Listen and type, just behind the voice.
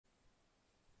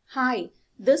Hi,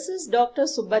 this is Dr.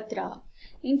 Subhatra.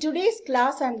 In today's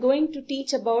class, I am going to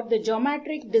teach about the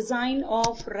geometric design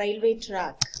of railway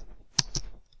track.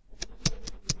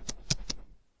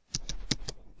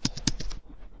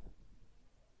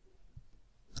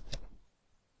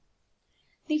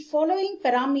 The following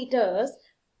parameters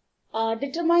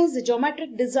determines the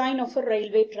geometric design of a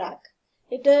railway track.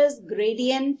 It is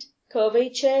gradient,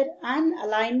 curvature, and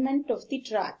alignment of the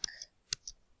track.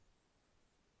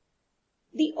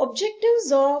 The objectives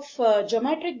of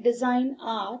geometric design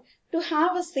are to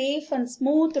have a safe and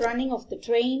smooth running of the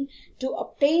train, to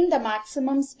obtain the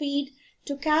maximum speed,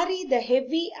 to carry the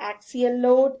heavy axial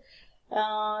load,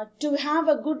 to have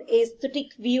a good aesthetic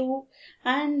view,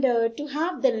 and to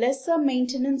have the lesser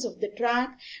maintenance of the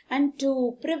track, and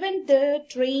to prevent the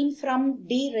train from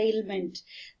derailment.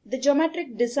 The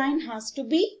geometric design has to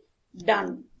be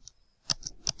done.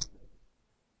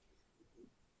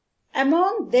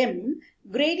 Among them,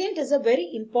 gradient is a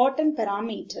very important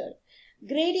parameter.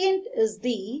 Gradient is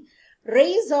the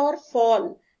rise or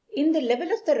fall in the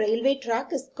level of the railway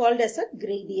track is called as a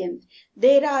gradient.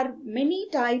 There are many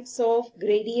types of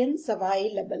gradients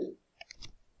available.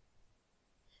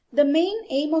 The main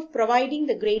aim of providing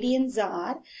the gradients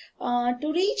are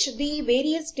to reach the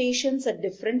various stations at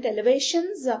different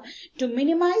elevations, to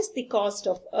minimize the cost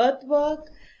of earthwork,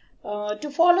 to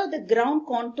follow the ground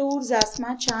contours as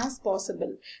much as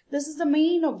possible. This is the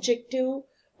main objective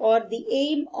or the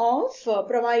aim of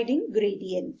providing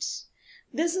gradient.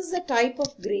 This is a type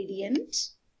of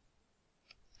gradient.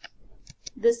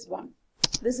 This one.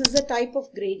 This is a type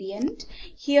of gradient.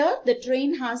 Here the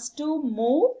train has to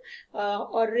move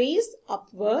or raise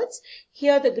upwards.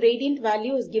 Here the gradient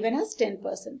value is given as 10%.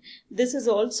 This is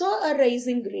also a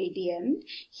rising gradient.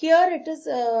 Here it is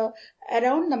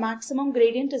around the maximum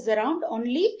gradient is around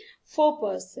only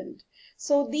 4%.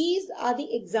 So these are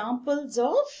the examples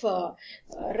of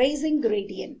rising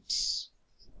gradient.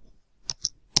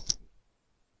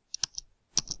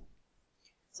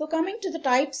 So coming to the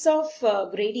types of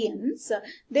gradients,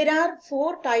 there are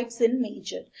 4 types in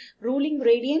major. Ruling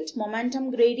gradient,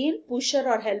 momentum gradient, pusher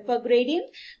or helper gradient,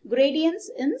 gradients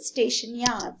in station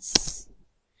yards.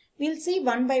 We'll see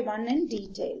one by one in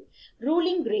detail.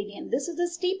 Ruling gradient. This is the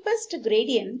steepest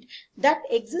gradient that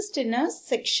exists in a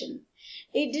section.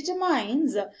 It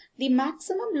determines the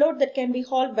maximum load that can be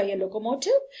hauled by a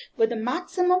locomotive with the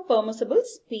maximum permissible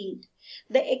speed.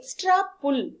 The extra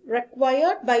pull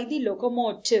required by the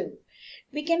locomotive.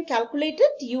 We can calculate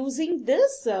it using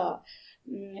this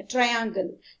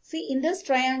triangle. See, in this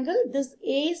triangle, this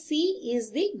AC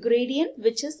is the gradient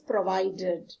which is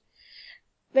provided.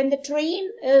 When the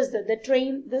train is,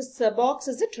 this box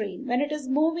is a train. When it is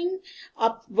moving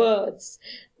upwards,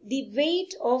 the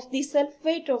weight of the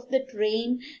self-weight of the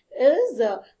train is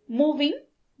moving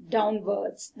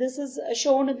downwards. This is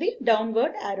shown in the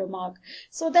downward arrow mark,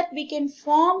 so that we can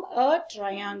form a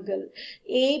triangle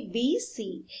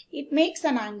ABC. It makes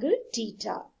an angle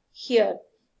theta here.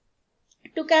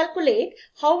 To calculate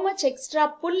how much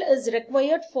extra pull is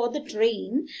required for the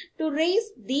train to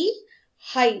raise the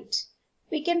height,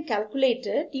 we can calculate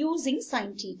it using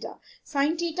sin theta.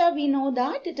 Sin theta, we know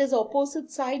that it is opposite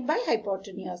side by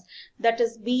hypotenuse. That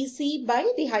is BC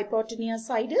by the hypotenuse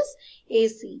side is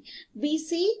AC.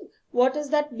 BC, what is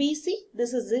that BC?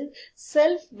 This is the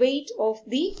self-weight of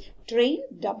the train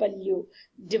W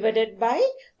divided by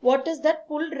what is that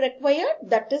pull required?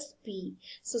 That is P.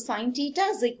 So sin theta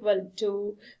is equal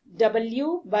to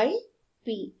W by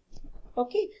P.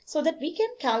 Okay, so that we can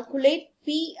calculate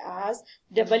P as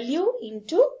W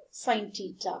into sin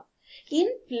theta. In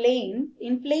plane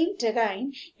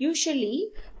terrain,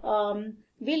 usually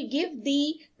we'll give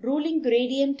the ruling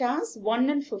gradient as 1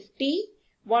 in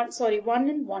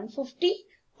 150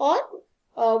 or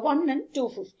 1 in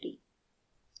 250.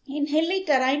 In hilly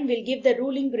terrain, we'll give the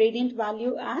ruling gradient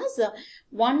value as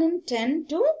 1 in 10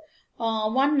 to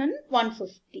 1 in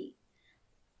 150.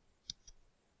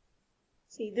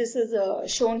 See, this is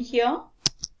shown here.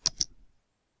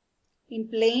 In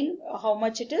plain, how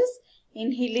much it is.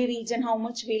 In hilly region, how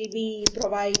much we'll be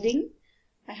providing.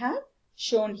 I have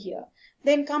shown here.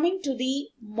 Then coming to the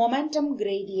momentum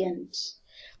gradient.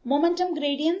 Momentum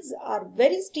gradients are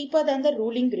very steeper than the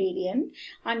ruling gradient,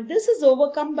 and this is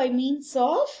overcome by means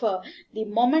of the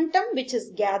momentum which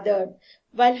is gathered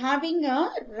while having a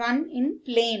run in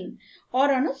plane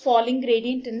or on a falling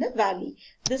gradient in the valley.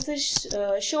 This is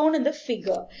shown in the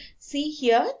figure. See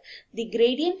here, the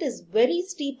gradient is very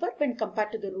steeper when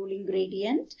compared to the ruling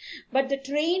gradient, but the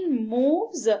train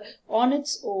moves on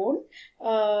its own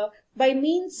by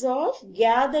means of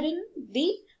gathering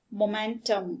the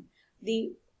momentum.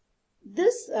 The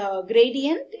this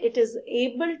gradient it is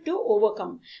able to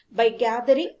overcome by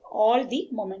gathering all the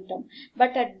momentum.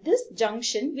 But at this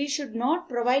junction we should not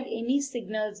provide any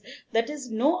signals, that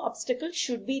is no obstacle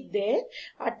should be there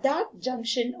at that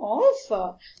junction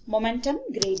of momentum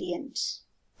gradient.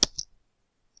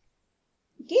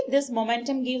 Okay, this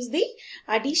momentum gives the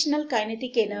additional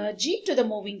kinetic energy to the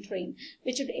moving train,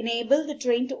 which would enable the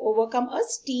train to overcome a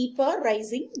steeper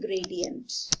rising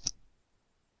gradient.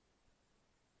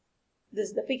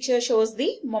 The picture shows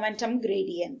the momentum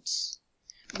gradient.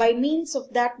 By means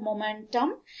of that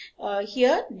momentum,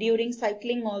 here during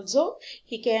cycling also,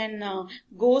 he can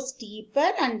go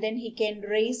steeper and then he can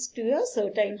raise to a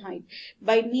certain height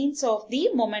by means of the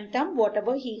momentum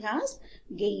whatever he has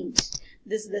gained.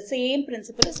 This is the same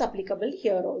principle is applicable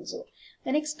here also.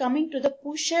 The next, coming to the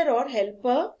pusher or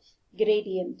helper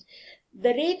gradient.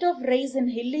 The rate of rise in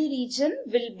hilly region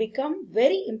will become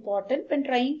very important when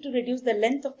trying to reduce the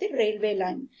length of the railway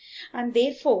line, and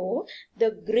therefore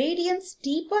the gradients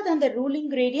steeper than the ruling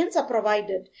gradients are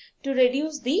provided to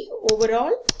reduce the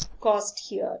overall cost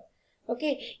here.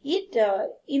 Okay,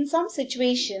 in some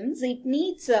situations it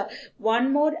needs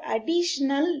one more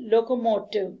additional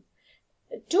locomotive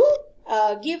to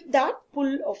give that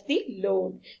pull of the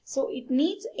load. So it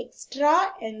needs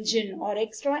extra engine or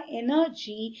extra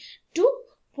energy to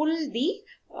pull the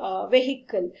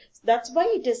vehicle. That's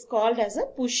why it is called as a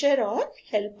pusher or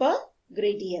helper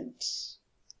gradient.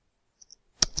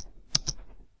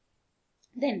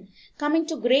 Then coming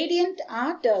to gradient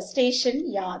at station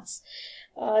yards.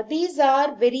 These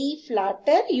are very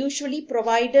flatter, usually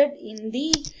provided in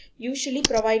the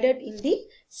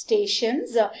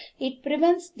stations. It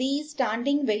prevents the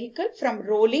standing vehicle from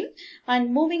rolling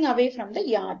and moving away from the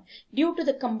yard due to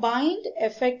the combined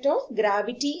effect of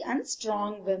gravity and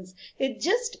strong winds. It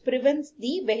just prevents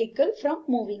the vehicle from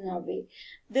moving away.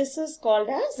 This is called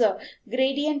as a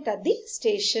gradient at the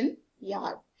station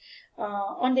yard.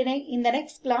 In the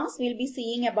next class, we'll be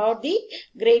seeing about the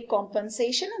grade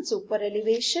compensation and super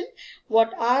elevation.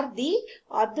 What are the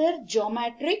other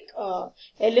geometric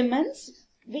elements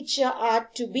which are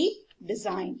to be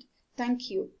designed. Thank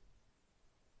you.